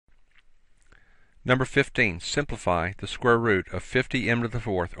Number 15. Simplify the square root of 50m to the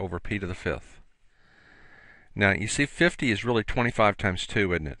fourth over p to the fifth. Now, you see 50 is really 25 times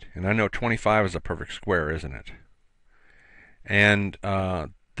 2, isn't it? And I know 25 is a perfect square, isn't it? And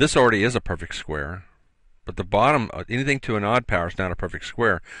this already is a perfect square. But the bottom, anything to an odd power is not a perfect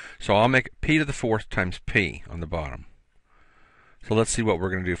square. So I'll make p to the fourth times p on the bottom. So let's see what we're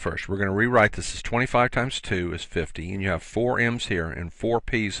going to do first. We're going to rewrite this as 25 times 2 is 50. And you have 4 m's here and 4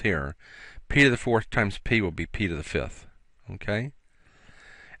 p's here. P to the fourth times p will be p to the fifth. Okay?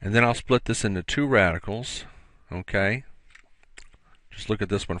 And then I'll split this into two radicals. Okay? Just look at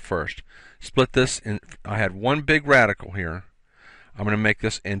this one first. Split this in, I had one big radical here. I'm going to make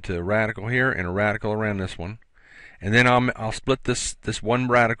this into a radical here and a radical around this one. And then I'll split this one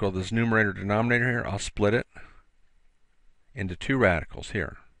radical, this numerator denominator here, I'll split it into two radicals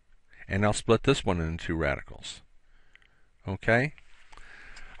here. And I'll split this one into two radicals. Okay?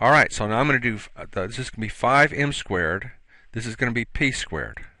 Alright, so now I'm going to do, this is going to be 5m squared. This is going to be p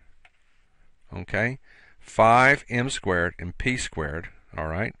squared. Okay? 5m squared and p squared.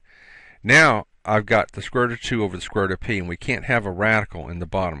 Alright? Now, I've got the square root of 2 over the square root of p, and we can't have a radical in the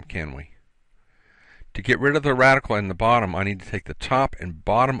bottom, can we? To get rid of the radical in the bottom, I need to take the top and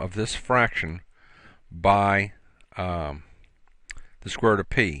bottom of this fraction by the square root of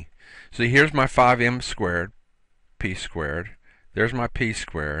p. So here's my 5m squared, p squared. There's my p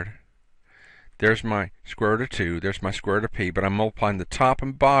squared. There's my square root of 2. There's my square root of p. But I'm multiplying the top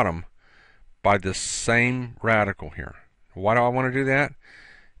and bottom by this same radical here. Why do I want to do that?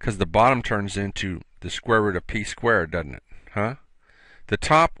 Because the bottom turns into the square root of p squared, doesn't it? Huh? The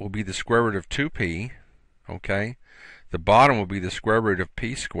top will be the square root of 2p. Okay? The bottom will be the square root of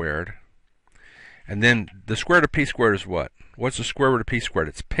p squared. And then the square root of p squared is what? What's the square root of p squared?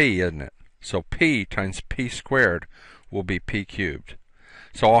 It's p, isn't it? So p times p squared will be p cubed.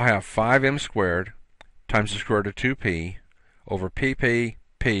 So I'll have 5m squared times the square root of 2p over pp,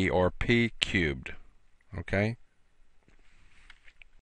 p, or p cubed. Okay?